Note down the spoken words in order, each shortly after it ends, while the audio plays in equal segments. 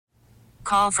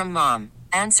Call from mom.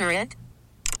 Answer it.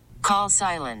 Call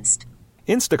silenced.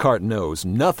 Instacart knows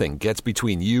nothing gets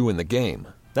between you and the game.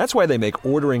 That's why they make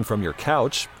ordering from your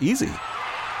couch easy.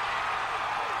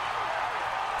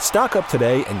 Stock up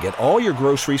today and get all your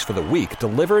groceries for the week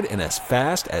delivered in as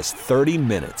fast as 30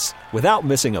 minutes without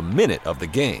missing a minute of the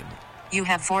game. You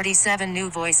have 47 new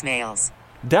voicemails.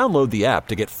 Download the app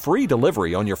to get free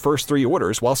delivery on your first 3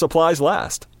 orders while supplies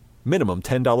last. Minimum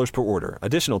 $10 per order.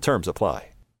 Additional terms apply.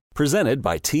 Presented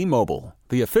by T-Mobile,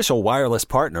 the official wireless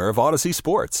partner of Odyssey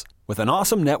Sports. With an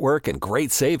awesome network and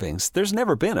great savings, there's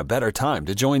never been a better time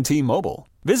to join T-Mobile.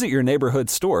 Visit your neighborhood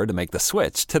store to make the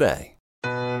switch today.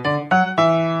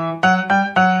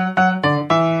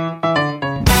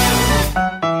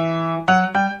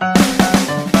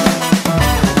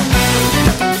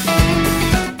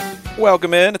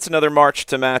 Welcome in. It's another March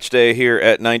to Matchday here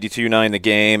at 92.9 The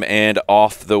Game and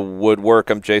Off the Woodwork.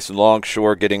 I'm Jason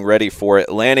Longshore getting ready for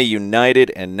Atlanta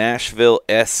United and Nashville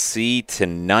SC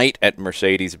tonight at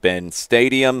Mercedes-Benz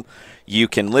Stadium. You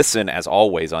can listen, as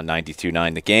always, on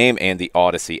 92.9 The Game and the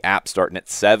Odyssey app starting at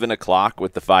 7 o'clock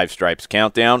with the Five Stripes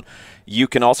Countdown. You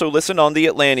can also listen on the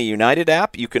Atlanta United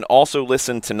app. You can also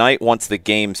listen tonight once the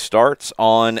game starts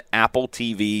on Apple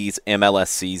TV's MLS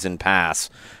Season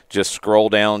Pass. Just scroll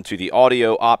down to the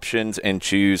audio options and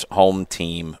choose Home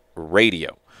Team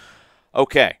Radio.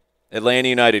 Okay, Atlanta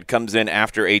United comes in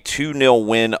after a 2-0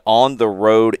 win on the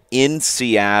road in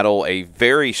Seattle. A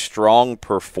very strong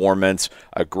performance,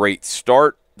 a great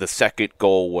start. The second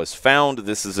goal was found.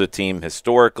 This is a team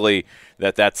historically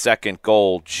that second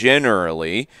goal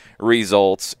generally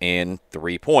results in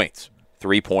 3 points.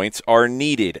 3 points are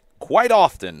needed quite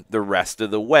often the rest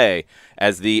of the way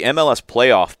as the MLS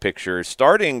playoff picture is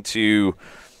starting to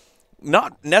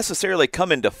not necessarily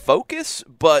come into focus,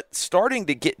 but starting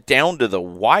to get down to the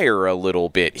wire a little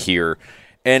bit here.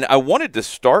 And I wanted to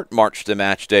start March to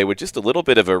Match Day with just a little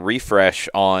bit of a refresh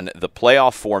on the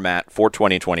playoff format for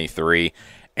 2023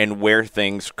 and where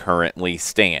things currently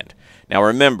stand. Now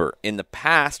remember, in the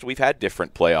past, we've had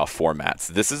different playoff formats.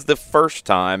 This is the first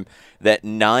time that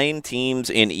 9 teams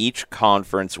in each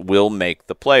conference will make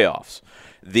the playoffs.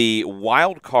 The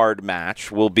wild card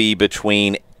match will be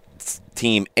between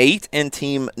Team 8 and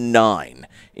Team 9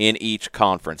 in each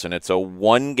conference, and it's a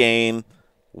 1-game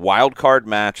wild card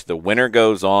match. The winner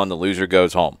goes on, the loser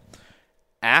goes home.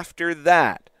 After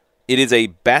that, it is a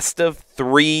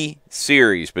best-of-3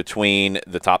 series between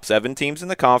the top 7 teams in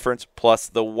the conference plus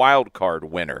the wild card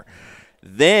winner.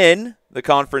 Then the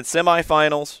conference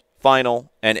semifinals,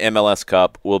 final, and MLS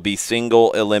Cup will be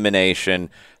single elimination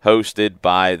hosted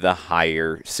by the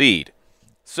higher seed.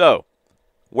 So,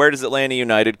 where does Atlanta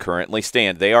United currently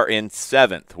stand? They are in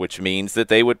 7th, which means that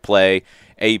they would play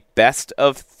a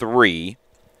best-of-3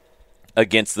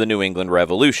 against the New England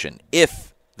Revolution if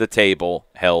the table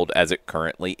held as it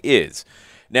currently is.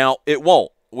 Now, it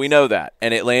won't. We know that.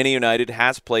 And Atlanta United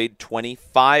has played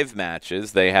 25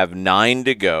 matches. They have 9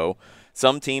 to go.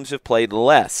 Some teams have played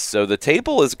less. So the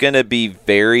table is going to be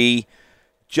very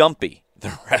jumpy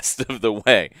the rest of the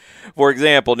way. For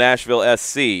example, Nashville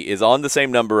SC is on the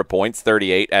same number of points,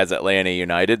 38, as Atlanta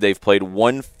United. They've played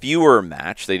 1 fewer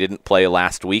match. They didn't play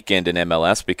last weekend in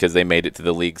MLS because they made it to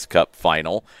the League's Cup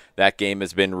final. That game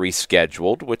has been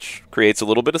rescheduled, which creates a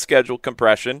little bit of schedule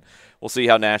compression. We'll see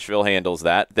how Nashville handles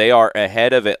that. They are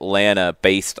ahead of Atlanta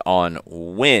based on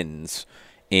wins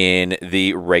in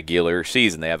the regular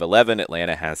season. They have 11.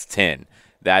 Atlanta has 10.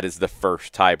 That is the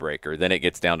first tiebreaker. Then it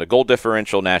gets down to goal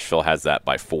differential. Nashville has that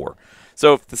by 4.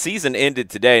 So if the season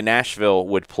ended today, Nashville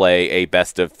would play a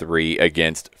best-of-3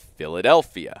 against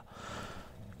Philadelphia.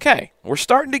 Okay, we're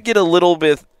starting to get a little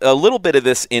bit of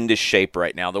this into shape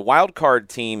right now. The wild card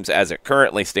teams, as it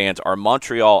currently stands, are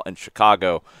Montreal and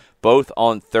Chicago, both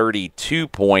on 32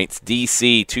 points.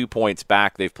 DC 2 points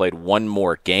back. They've played 1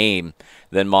 more game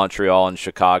than Montreal and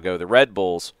Chicago. The Red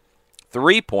Bulls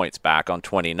 3 points back on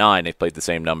 29. They've played the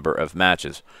same number of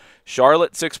matches.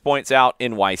 Charlotte 6 points out.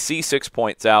 NYC 6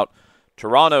 points out.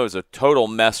 Toronto is a total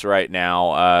mess right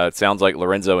now. It sounds like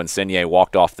Lorenzo Insigne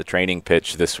walked off the training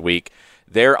pitch this week.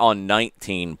 They're on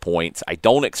 19 points. I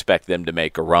don't expect them to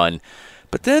make a run.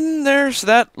 But then there's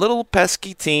that little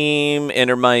pesky team,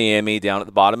 Inter Miami, down at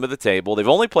the bottom of the table. They've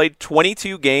only played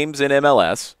 22 games in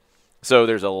MLS, so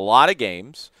there's a lot of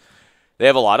games. They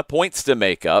have a lot of points to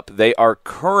make up. They are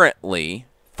currently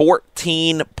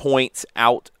 14 points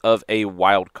out of a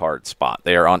wild card spot.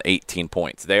 They are on 18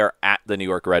 points. They are at the New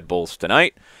York Red Bulls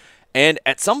tonight. And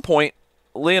at some point,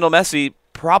 Lionel Messi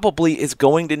probably is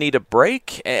going to need a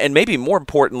break, and maybe more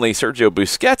importantly, Sergio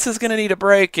Busquets is going to need a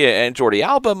break, and Jordi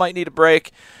Alba might need a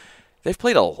break. They've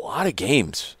played a lot of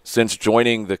games since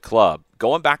joining the club.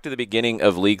 going back to the beginning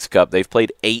of Leagues Cup, they've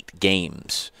played 8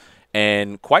 games.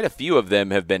 And quite a few of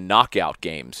them have been knockout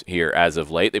games here as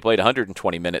of late. They played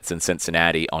 120 minutes in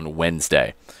Cincinnati on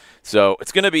Wednesday. So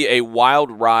it's going to be a wild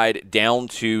ride down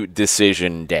to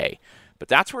decision day. But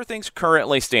that's where things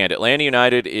currently stand. Atlanta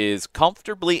United is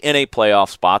comfortably in a playoff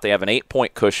spot. They have an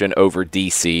 8-point cushion over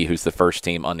DC, who's the first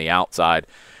team on the outside.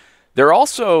 They're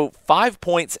also 5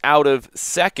 points out of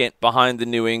second behind the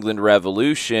New England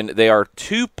Revolution. They are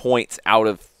 2 points out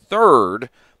of third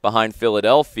behind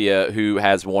Philadelphia, who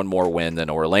has one more win than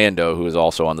Orlando, who is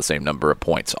also on the same number of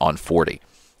points on 40.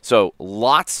 So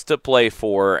lots to play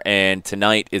for, and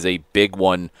tonight is a big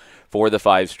one for the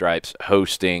Five Stripes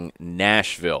hosting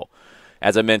Nashville.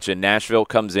 As I mentioned, Nashville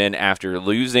comes in after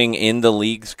losing in the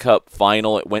Leagues Cup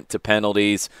final. It went to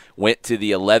penalties, went to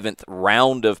the 11th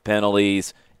round of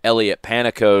penalties. Elliot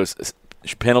Panico's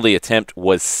penalty attempt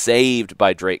was saved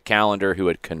by Drake Callender, who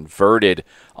had converted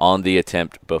on the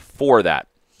attempt before that.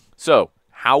 So,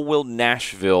 how will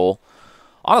Nashville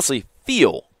honestly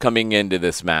feel coming into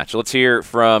this match? Let's hear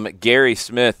from Gary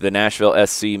Smith, the Nashville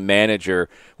SC manager,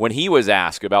 when he was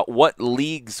asked about what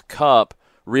Leagues Cup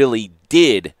really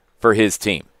did for his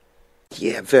team.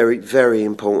 Yeah, very, very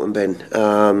important,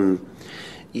 Ben.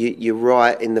 You're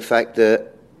right in the fact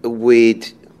that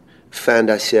we'd found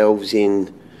ourselves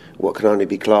in what can only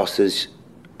be classed as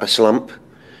a slump,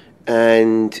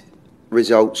 and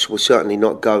results were certainly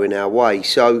not going our way.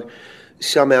 So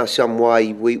somehow, some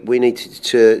way, we needed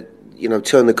to,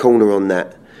 turn the corner on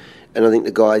that. And I think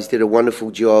the guys did a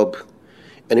wonderful job.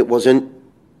 And it wasn't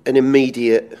an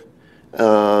immediate,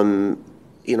 turnaround.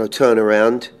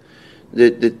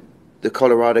 The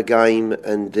Colorado game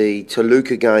and the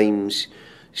Toluca games,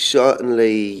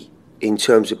 certainly in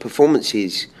terms of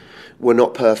performances, were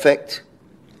not perfect.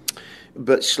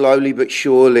 But slowly but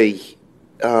surely,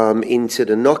 into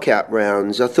the knockout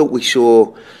rounds, I thought we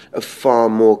saw a far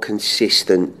more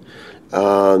consistent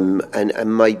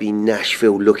and maybe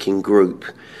Nashville-looking group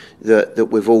that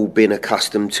we've all been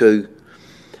accustomed to.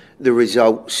 The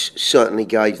results certainly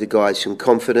gave the guys some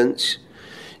confidence.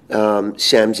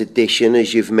 Sam's addition,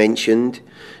 as you've mentioned,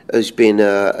 has been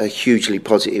a hugely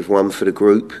positive one for the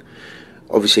group.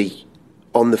 Obviously,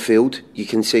 on the field, you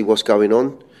can see what's going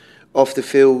on. Off the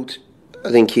field, I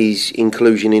think his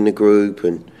inclusion in the group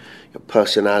and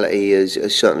personality has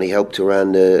certainly helped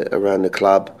around the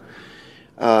club,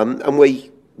 and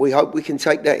we hope we can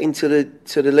take that into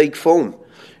the league form.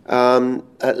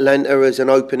 Atlanta as an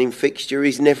opening fixture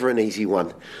is never an easy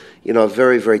one, a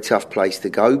very, very tough place to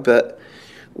go. But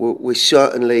we're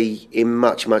certainly in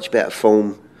much, much better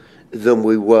form than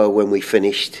we were when we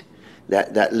finished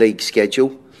that league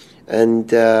schedule,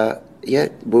 and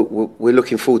we're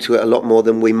looking forward to it a lot more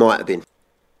than we might have been.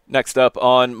 Next up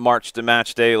on March to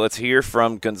Matchday, let's hear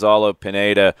from Gonzalo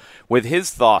Pineda with his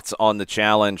thoughts on the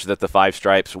challenge that the Five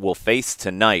Stripes will face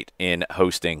tonight in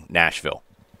hosting Nashville.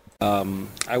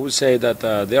 I would say that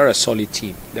they are a solid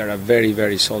team. They're a very,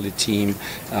 very solid team.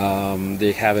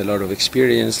 They have a lot of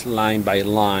experience line by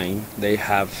line. They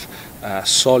have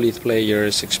solid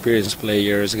players, experienced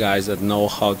players, guys that know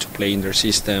how to play in their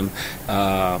system.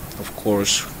 Of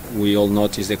course, we all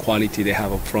notice the quality they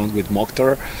have up front with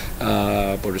Mokhtar.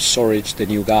 But Soric, the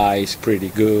new guy, is pretty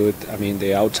good. I mean,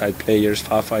 the outside players,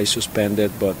 Fafa is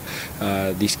suspended, but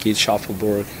this kid,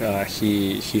 Shuffleberg,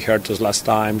 he hurt us last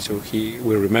time, so we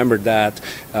remember that.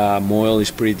 Moyle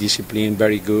is pretty disciplined,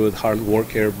 very good, hard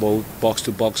worker, both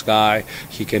box-to-box guy.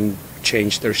 He can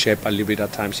change their shape a little bit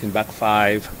at times in back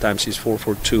five, at times it's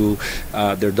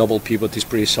 4-4-2. Their double pivot is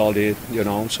pretty solid,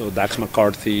 so Dax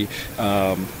McCarthy,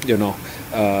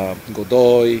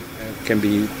 Godoy, can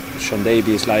be Sean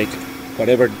Davis, like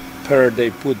whatever pair they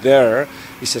put there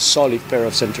is a solid pair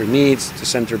of center mids. The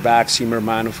center back,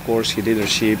 Zimmerman, of course, his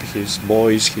leadership, his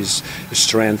voice, his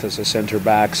strength as a center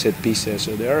back, set pieces.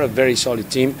 So they are a very solid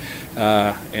team,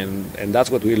 and that's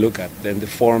what we look at. Then the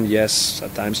form, yes,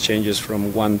 at times changes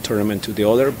from one tournament to the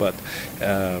other, but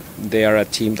they are a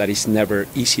team that is never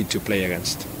easy to play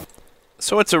against.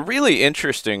 So it's a really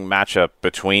interesting matchup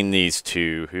between these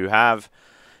two who have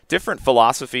different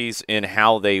philosophies in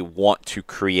how they want to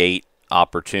create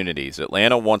opportunities.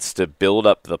 Atlanta wants to build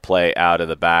up the play out of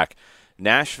the back.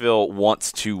 Nashville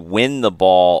wants to win the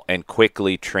ball and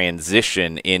quickly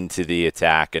transition into the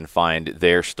attack and find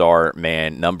their star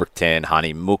man, number 10,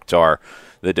 Hani Mukhtar,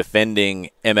 the defending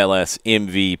MLS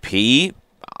MVP.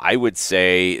 I would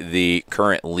say the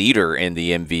current leader in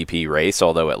the MVP race,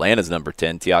 although Atlanta's number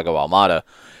 10, Thiago Almada,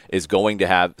 is going to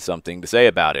have something to say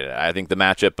about it. I think the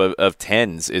matchup of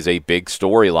 10s is a big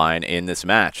storyline in this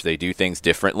match. They do things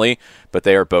differently, but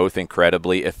they are both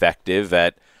incredibly effective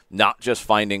at not just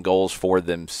finding goals for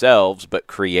themselves, but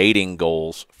creating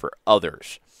goals for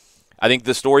others. I think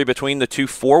the story between the two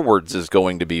forwards is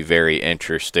going to be very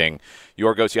interesting.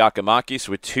 Yorgos Giacomakis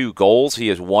with 2 goals. He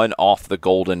has 1 off the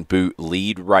Golden Boot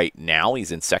lead right now.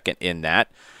 He's in second in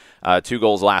that. 2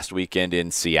 goals last weekend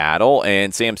in Seattle.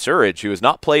 And Sam Surridge, who has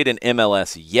not played in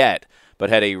MLS yet,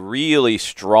 but had a really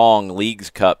strong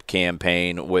Leagues Cup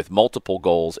campaign with multiple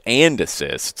goals and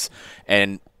assists,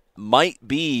 and might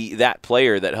be that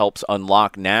player that helps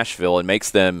unlock Nashville and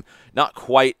makes them not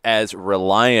quite as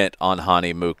reliant on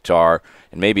Hani Mukhtar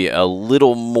and maybe a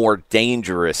little more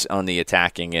dangerous on the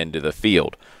attacking end of the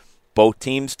field. Both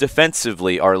teams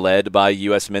defensively are led by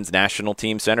U.S. men's national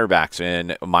team center backs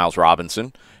in Miles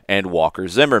Robinson and Walker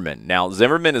Zimmerman. Now,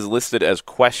 Zimmerman is listed as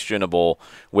questionable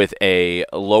with a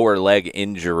lower leg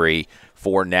injury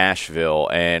for Nashville,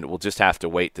 and we'll just have to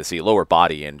wait to see. Lower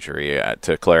body injury,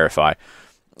 to clarify.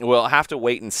 We'll have to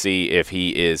wait and see if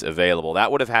he is available.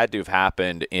 That would have had to have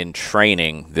happened in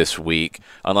training this week,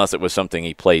 unless it was something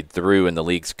he played through in the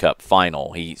Leagues Cup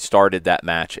final. He started that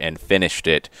match and finished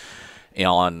it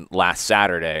on last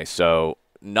Saturday, so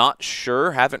not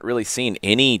sure. Haven't really seen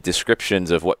any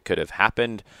descriptions of what could have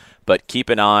happened, but keep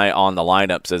an eye on the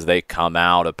lineups as they come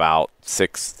out about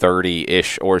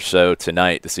 6:30-ish or so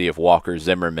tonight to see if Walker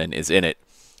Zimmerman is in it.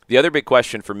 The other big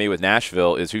question for me with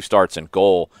Nashville is who starts in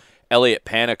goal. Elliot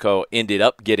Panico ended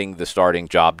up getting the starting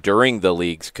job during the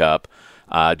Leagues Cup.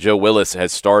 Joe Willis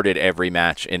has started every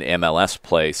match in MLS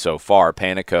play so far.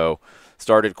 Panico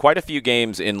started quite a few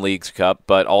games in Leagues Cup,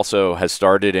 but also has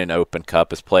started in Open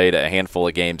Cup, has played a handful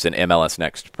of games in MLS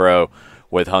Next Pro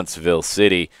with Huntsville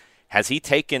City. Has he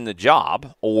taken the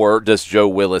job, or does Joe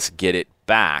Willis get it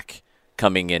back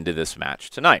coming into this match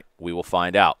tonight? We will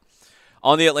find out.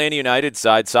 On the Atlanta United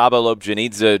side, Saba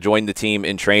Lobjanidze joined the team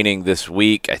in training this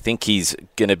week. I think he's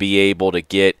going to be able to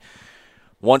get,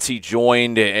 once he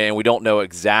joined, and we don't know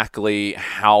exactly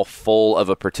how full of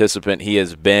a participant he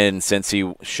has been since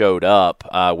he showed up,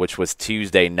 which was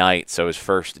Tuesday night, so his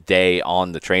first day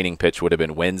on the training pitch would have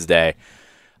been Wednesday.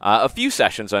 A few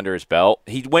sessions under his belt.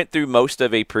 He went through most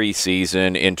of a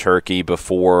preseason in Turkey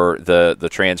before the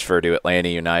transfer to Atlanta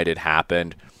United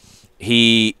happened.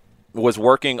 He was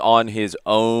working on his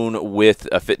own with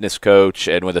a fitness coach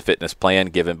and with a fitness plan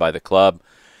given by the club.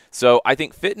 So I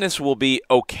think fitness will be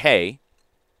okay.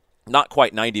 Not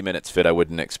quite 90 minutes fit, I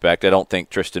wouldn't expect. I don't think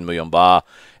Tristan Muyumba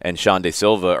and Sean De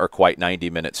Silva are quite 90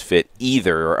 minutes fit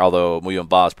either, although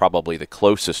Muyumba is probably the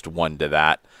closest one to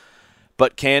that.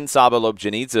 But can Saba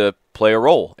Lobjanidze play a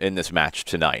role in this match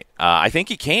tonight? I think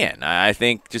he can. I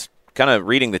think, just kind of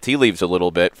reading the tea leaves a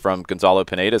little bit from Gonzalo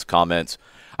Pineda's comments,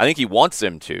 I think he wants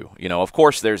him to. You know, of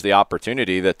course, there's the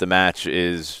opportunity that the match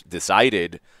is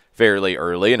decided fairly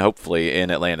early and hopefully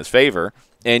in Atlanta's favor,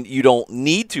 and you don't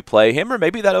need to play him, or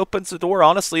maybe that opens the door,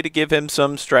 honestly, to give him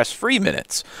some stress-free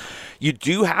minutes. You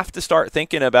do have to start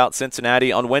thinking about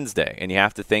Cincinnati on Wednesday, and you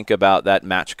have to think about that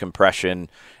match compression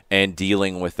and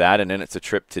dealing with that, and then it's a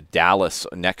trip to Dallas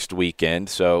next weekend.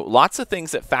 So lots of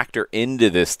things that factor into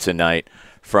this tonight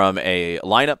from a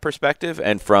lineup perspective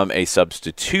and from a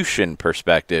substitution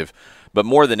perspective. But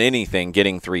more than anything,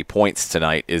 getting 3 points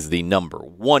tonight is the number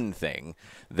one thing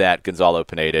that Gonzalo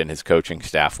Pineda and his coaching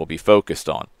staff will be focused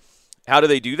on. How do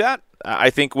they do that?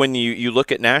 I think when you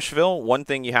look at Nashville, one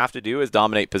thing you have to do is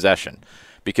dominate possession.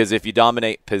 Because if you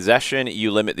dominate possession,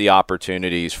 you limit the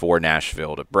opportunities for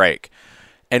Nashville to break.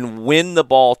 And when the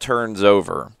ball turns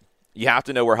over, you have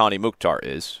to know where Hani Mukhtar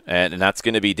is, and that's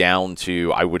going to be down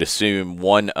to, I would assume,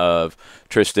 one of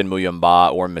Tristan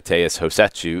Muyumba or Mateus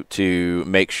Hosechu to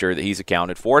make sure that he's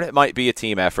accounted for. And it might be a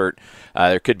team effort.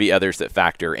 There could be others that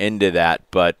factor into that.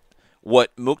 But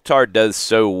what Mukhtar does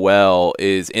so well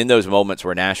is in those moments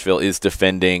where Nashville is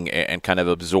defending and kind of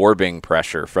absorbing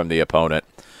pressure from the opponent,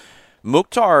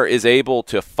 Mukhtar is able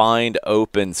to find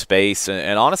open space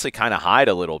and honestly kind of hide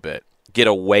a little bit, get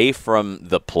away from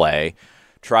the play,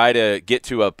 try to get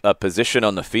to a position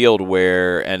on the field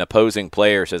where an opposing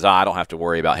player says, I don't have to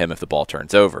worry about him if the ball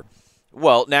turns over.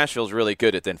 Well, Nashville's really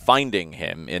good at then finding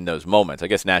him in those moments. I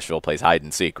guess Nashville plays hide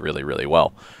and seek really, really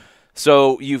well.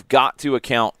 So you've got to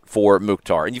account for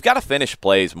Mukhtar, and you've got to finish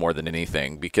plays more than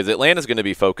anything, because Atlanta's going to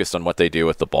be focused on what they do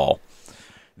with the ball.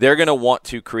 They're going to want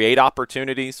to create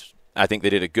opportunities. I think they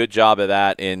did a good job of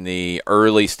that in the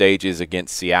early stages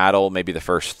against Seattle, maybe the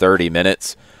first 30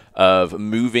 minutes of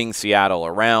moving Seattle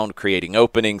around, creating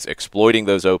openings, exploiting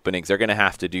those openings. They're going to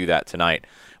have to do that tonight.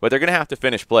 But they're going to have to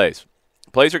finish plays.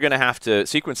 Sequences are going to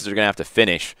have to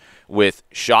finish with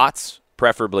shots,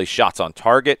 preferably shots on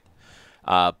target,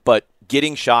 but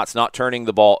getting shots, not turning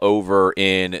the ball over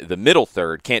in the middle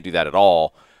third, can't do that at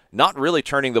all. not really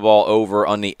turning the ball over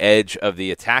on the edge of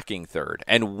the attacking third.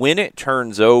 And when it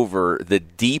turns over, the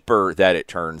deeper that it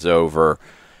turns over,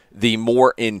 the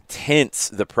more intense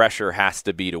the pressure has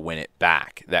to be to win it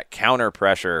back. That counter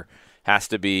pressure has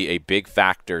to be a big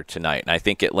factor tonight. And I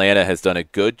think Atlanta has done a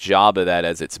good job of that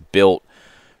as it's built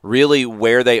really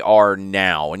where they are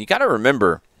now. And you got to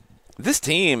remember, this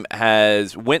team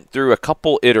has went through a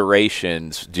couple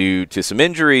iterations due to some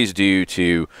injuries, due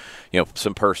to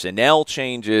some personnel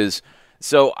changes.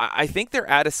 So I think they're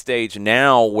at a stage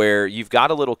now where you've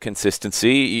got a little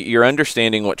consistency. You're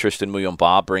understanding what Tristan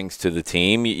Muyomba brings to the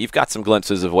team. You've got some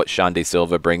glimpses of what Sean De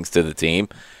Silva brings to the team.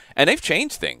 And they've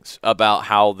changed things about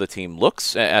how the team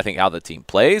looks, I think how the team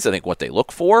plays, I think what they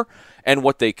look for, and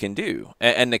what they can do.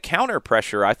 And the counter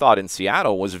pressure, I thought, in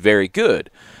Seattle was very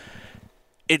good.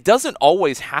 It doesn't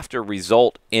always have to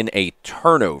result in a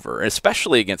turnover,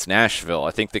 especially against Nashville.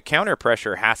 I think the counter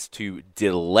pressure has to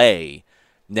delay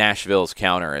Nashville's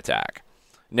counterattack.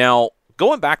 Now,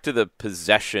 going back to the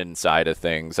possession side of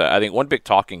things, I think one big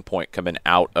talking point coming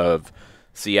out of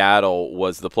Seattle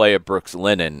was the play of Brooks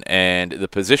Lennon and the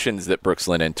positions that Brooks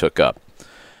Lennon took up.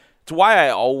 It's why I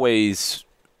always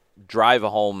drive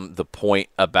home the point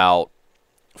about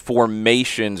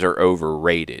formations are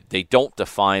overrated. They don't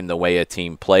define the way a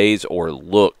team plays or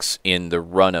looks in the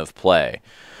run of play.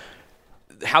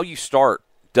 How you start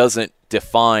doesn't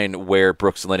define where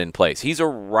Brooks Lennon plays. He's a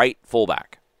right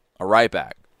fullback, a right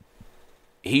back.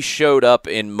 He showed up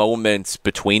in moments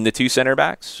between the two center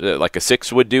backs, like a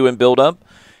 6 would do in build-up.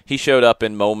 He showed up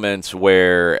in moments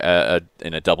where,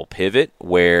 in a double pivot,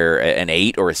 where an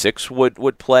 8 or a 6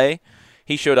 would play.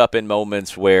 He showed up in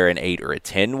moments where an 8 or a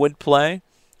 10 would play.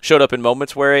 Showed up in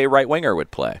moments where a right winger would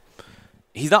play.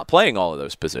 He's not playing all of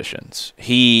those positions.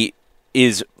 He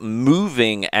is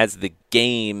moving as the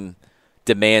game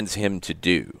demands him to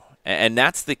do. And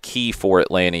that's the key for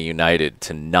Atlanta United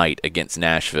tonight against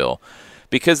Nashville,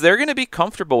 because they're going to be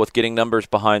comfortable with getting numbers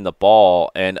behind the ball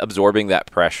and absorbing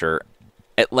that pressure.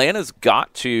 Atlanta's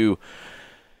got to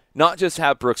not just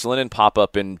have Brooks Lennon pop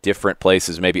up in different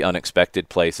places, maybe unexpected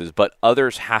places, but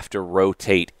others have to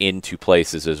rotate into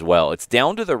places as well. It's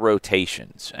down to the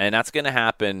rotations, and that's going to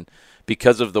happen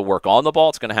because of the work on the ball.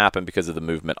 It's going to happen because of the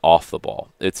movement off the ball.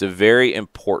 It's a very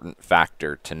important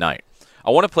factor tonight.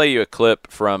 I want to play you a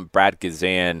clip from Brad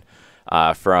Guzan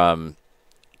from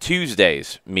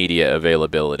Tuesday's media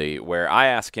availability, where I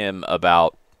ask him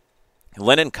about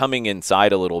Lennon coming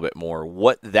inside a little bit more,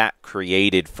 what that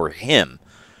created for him,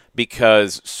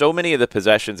 because so many of the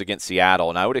possessions against Seattle,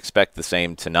 and I would expect the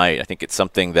same tonight, I think it's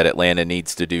something that Atlanta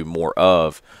needs to do more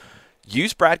of.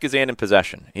 Use Brad Guzan in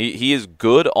possession. He is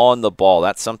good on the ball.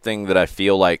 That's something that I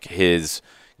feel like his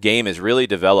game has really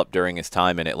developed during his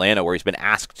time in Atlanta, where he's been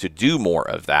asked to do more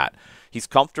of that. He's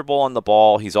comfortable on the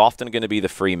ball. He's often going to be the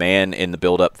free man in the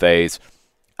build-up phase.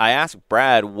 I asked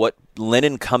Brad what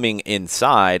Lennon coming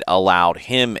inside allowed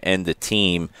him and the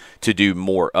team to do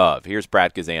more of. Here's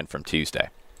Brad Guzan from Tuesday.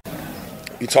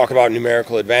 You talk about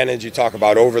numerical advantage, you talk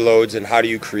about overloads, and how do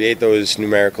you create those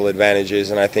numerical advantages.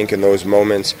 And I think in those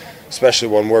moments, especially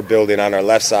when we're building on our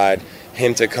left side,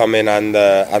 him to come in on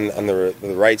the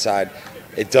right side,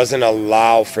 it doesn't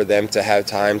allow for them to have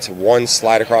time to, 1,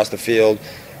 slide across the field,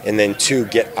 and then 2,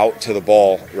 get out to the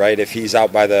ball, right? If he's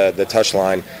out by the touch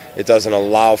line, it doesn't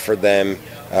allow for them,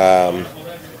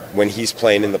 when he's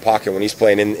playing in the pocket, when he's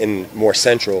playing in more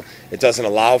central, it doesn't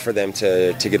allow for them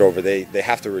to get over. They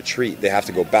have to retreat. They have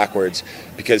to go backwards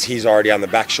because he's already on the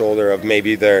back shoulder of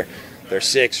maybe their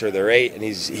 6 or their 8, and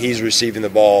he's receiving the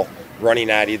ball, running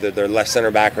at either their left center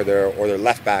back or their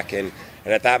left back. And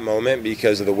at that moment,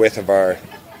 because of the width of our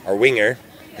winger,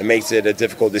 it makes it a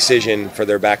difficult decision for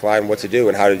their back line what to do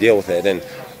and how to deal with it. And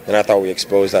I thought we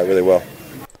exposed that really well.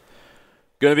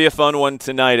 Going to be a fun one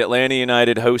tonight. Atlanta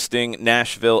United hosting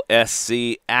Nashville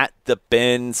SC at the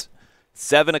Benz.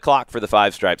 7 o'clock for the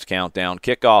Five Stripes Countdown.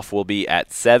 Kickoff will be at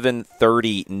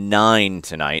 7:39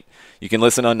 tonight. You can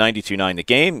listen on 92.9 The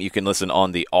Game. You can listen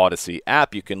on the Odyssey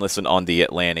app. You can listen on the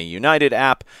Atlanta United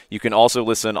app. You can also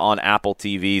listen on Apple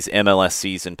TV's MLS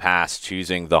Season Pass,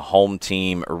 choosing the home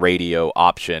team radio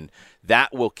option.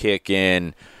 That will kick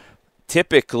in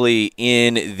typically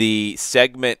in the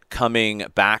segment coming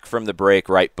back from the break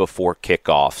right before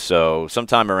kickoff. So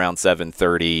sometime around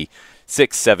 7:36,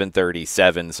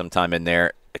 7:37, sometime in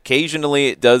there. Occasionally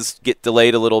it does get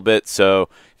delayed a little bit, so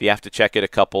if you have to check it a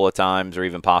couple of times or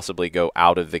even possibly go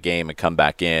out of the game and come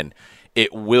back in,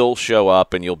 it will show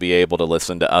up and you'll be able to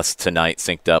listen to us tonight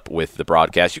synced up with the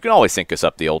broadcast. You can always sync us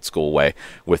up the old school way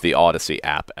with the Odyssey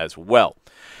app as well.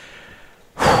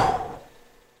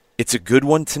 It's a good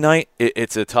one tonight.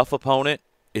 It's a tough opponent.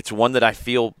 It's one that I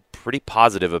feel pretty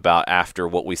positive about after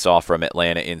what we saw from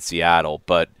Atlanta in Seattle.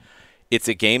 But it's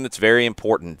a game that's very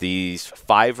important. These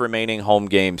 5 remaining home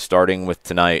games starting with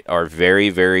tonight are very,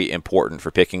 very important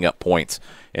for picking up points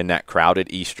in that crowded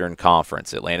Eastern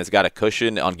Conference. Atlanta's got a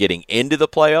cushion on getting into the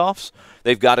playoffs.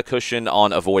 They've got a cushion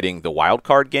on avoiding the wild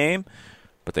card game,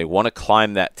 but they want to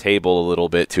climb that table a little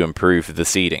bit to improve the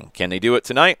seeding. Can they do it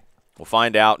tonight? We'll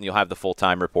find out, and you'll have the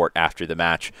full-time report after the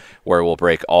match where we'll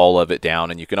break all of it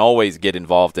down. And you can always get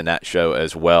involved in that show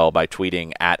as well by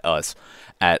tweeting at us,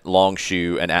 at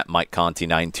Longshoe and at Mike Conti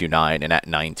 929 and at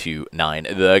 929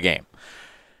 The Game.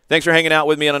 Thanks for hanging out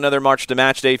with me on another March to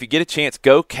Match Day. If you get a chance,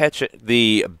 go catch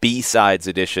the B-Sides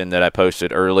edition that I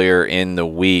posted earlier in the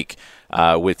week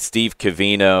with Steve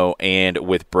Covino and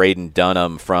with Braden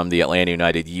Dunham from the Atlanta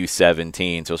United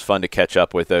U17. So it was fun to catch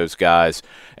up with those guys,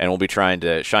 and we'll be trying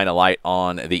to shine a light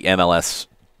on the MLS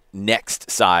next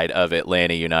side of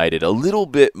Atlanta United a little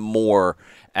bit more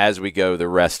as we go the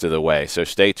rest of the way. So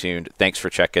stay tuned. Thanks for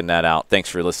checking that out. Thanks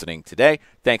for listening today.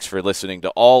 Thanks for listening to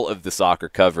all of the soccer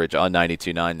coverage on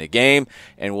 92.9 The Game.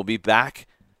 And we'll be back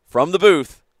from the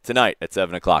booth tonight at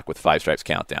 7 o'clock with Five Stripes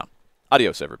Countdown.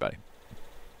 Adios, everybody.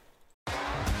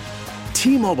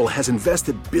 T-Mobile has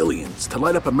invested billions to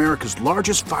light up America's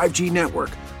largest 5G network,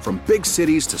 from big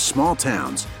cities to small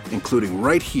towns, including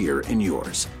right here in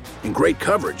yours. And great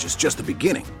coverage is just the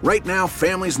beginning. Right now,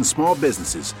 families and small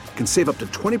businesses can save up to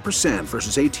 20%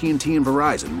 versus AT&T and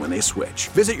Verizon when they switch.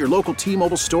 Visit your local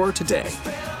T-Mobile store today.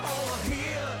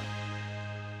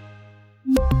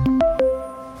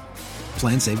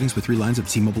 Plan savings with 3 lines of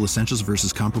T-Mobile Essentials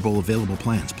versus comparable available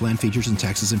plans. Plan features and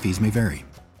taxes and fees may vary.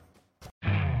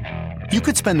 You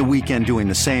could spend the weekend doing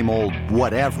the same old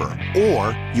whatever,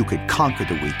 or you could conquer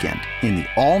the weekend in the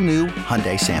all-new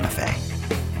Hyundai Santa Fe.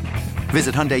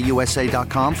 Visit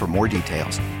HyundaiUSA.com for more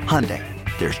details. Hyundai,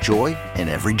 there's joy in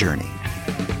every journey.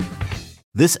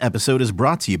 This episode is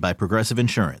brought to you by Progressive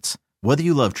Insurance. Whether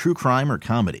you love true crime or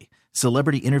comedy,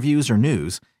 celebrity interviews or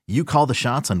news, you call the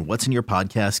shots on what's in your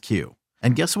podcast queue.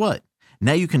 And guess what?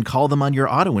 Now you can call them on your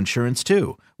auto insurance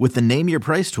too with the Name Your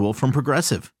Price tool from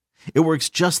Progressive. It works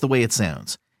just the way it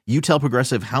sounds. You tell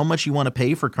Progressive how much you want to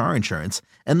pay for car insurance,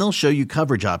 and they'll show you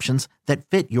coverage options that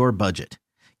fit your budget.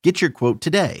 Get your quote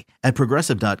today at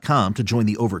Progressive.com to join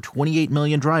the over 28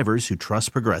 million drivers who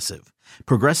trust Progressive.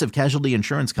 Progressive Casualty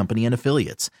Insurance Company and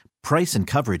Affiliates. Price and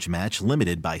coverage match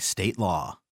limited by state law.